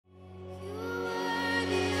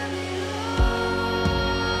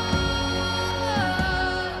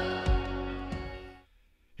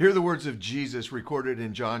Hear the words of Jesus recorded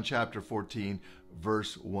in John chapter 14,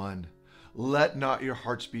 verse 1. Let not your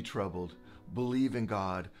hearts be troubled. Believe in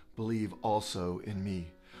God. Believe also in me.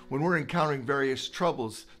 When we're encountering various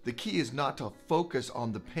troubles, the key is not to focus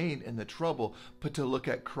on the pain and the trouble, but to look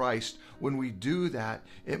at Christ. When we do that,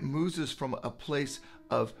 it moves us from a place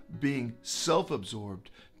of being self-absorbed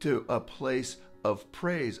to a place of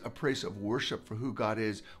praise, a place of worship for who God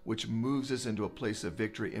is, which moves us into a place of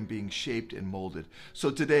victory and being shaped and molded. So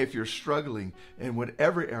today, if you're struggling in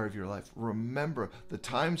whatever area of your life, remember the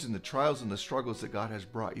times and the trials and the struggles that God has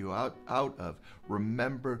brought you out of.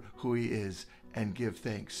 Remember who He is and give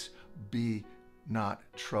thanks. Be not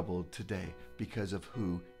troubled today because of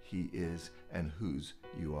who He is and whose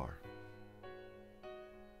you are.